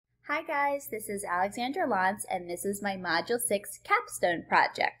Hi guys, this is Alexandra Lantz and this is my Module 6 capstone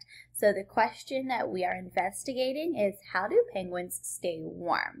project. So the question that we are investigating is, how do penguins stay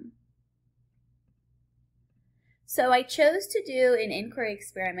warm? So I chose to do an inquiry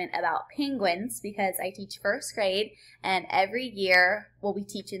experiment about penguins because I teach first grade, and every year we'll be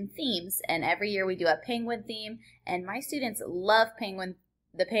teaching themes, and every year we do a penguin theme, and my students love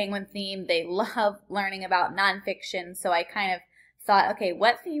the penguin theme. They love learning about nonfiction, so I kind of thought, okay,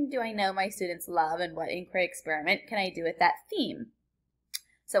 what theme do I know my students love and what inquiry experiment can I do with that theme?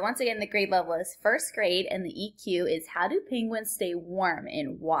 So once again, the grade level is first grade and the EQ is, how do penguins stay warm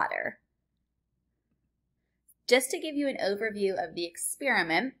in water? Just to give you an overview of the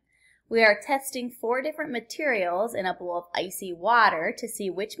experiment, we are testing 4 different materials in a bowl of icy water to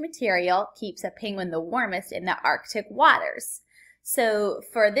see which material keeps a penguin the warmest in the Arctic waters. So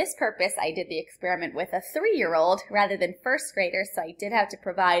for this purpose, I did the experiment with a 3-year-old rather than first graders, so I did have to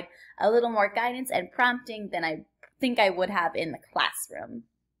provide a little more guidance and prompting than I think I would have in the classroom.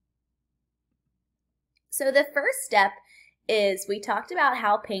 So the first step is we talked about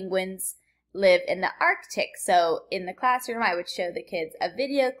how penguins live in the Arctic. So in the classroom, I would show the kids a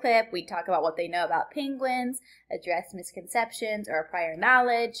video clip. We'd talk about what they know about penguins, address misconceptions or prior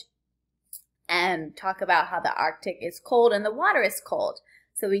knowledge, and talk about how the Arctic is cold and the water is cold.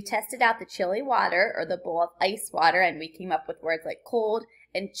 So we tested out the chilly water, or the bowl of ice water, and we came up with words like cold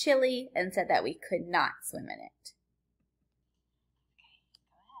and chilly and said that we could not swim in it. Okay,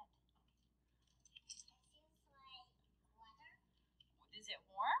 go ahead. Is it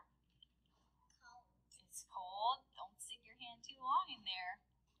warm? Cold. It's cold. Don't stick your hand too long in there.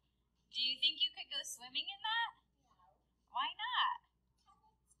 Do you think you could go swimming in that? No. Why not?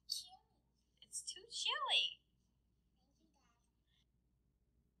 It's too chilly.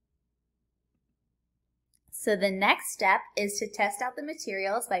 So the next step is to test out the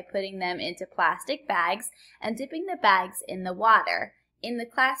materials by putting them into plastic bags and dipping the bags in the water. In the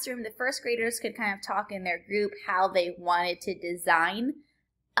classroom, the first graders could kind of talk in their group how they wanted to design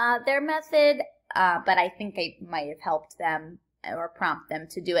their method, but I think I might have helped them or prompt them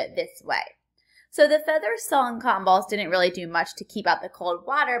to do it this way. So the feather song cotton balls didn't really do much to keep out the cold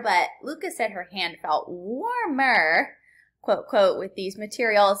water, but Luca said her hand felt warmer, quote, quote, with these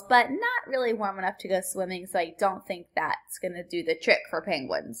materials, but not really warm enough to go swimming, so I don't think that's going to do the trick for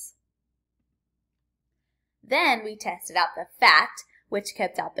penguins. Then we tested out the fat, which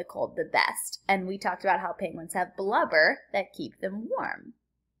kept out the cold the best, and we talked about how penguins have blubber that keep them warm.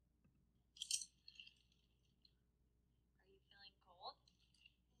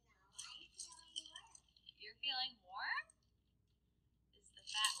 Feeling warm? Is the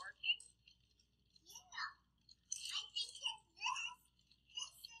fat working? Yeah. I think it's this.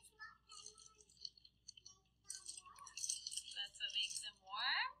 This is what penguins make them warm. That's what makes them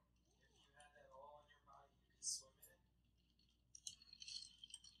warm? If you had that all on your body, you could swim in it.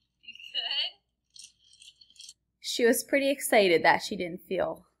 You could? She was pretty excited that she didn't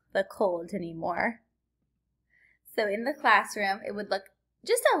feel the cold anymore. So in the classroom, it would look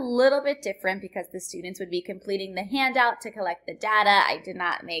just a little bit different because the students would be completing the handout to collect the data. I did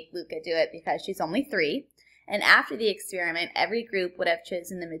not make Luca do it because she's only 3. And after the experiment, every group would have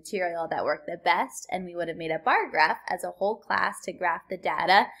chosen the material that worked the best, and we would have made a bar graph as a whole class to graph the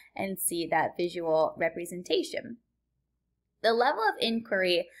data and see that visual representation. The level of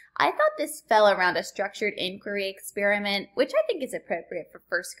inquiry, I thought this fell around a structured inquiry experiment, which I think is appropriate for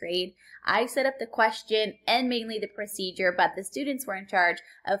first grade. I set up the question and mainly the procedure, but the students were in charge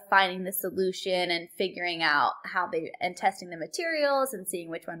of finding the solution and figuring out and testing the materials and seeing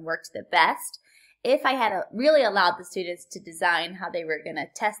which one worked the best. If I had really allowed the students to design how they were going to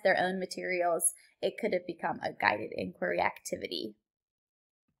test their own materials, it could have become a guided inquiry activity.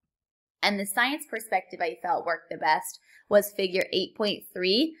 And the science perspective I felt worked the best was figure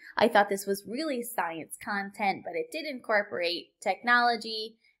 8.3. I thought this was really science content, but it did incorporate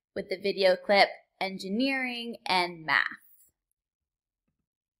technology with the video clip, engineering, and math.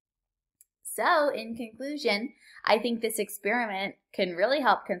 So in conclusion, I think this experiment can really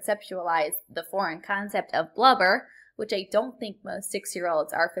help conceptualize the foreign concept of blubber, which I don't think most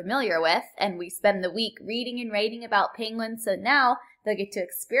 6-year-olds are familiar with, and we spend the week reading and writing about penguins, so now they'll get to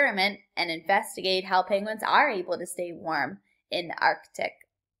experiment and investigate how penguins are able to stay warm in the Arctic.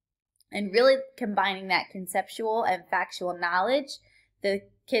 And really combining that conceptual and factual knowledge, the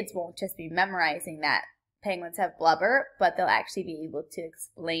kids won't just be memorizing that penguins have blubber, but they'll actually be able to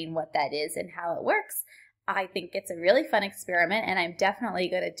explain what that is and how it works. I think it's a really fun experiment, and I'm definitely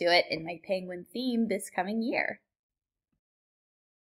going to do it in my penguin theme this coming year.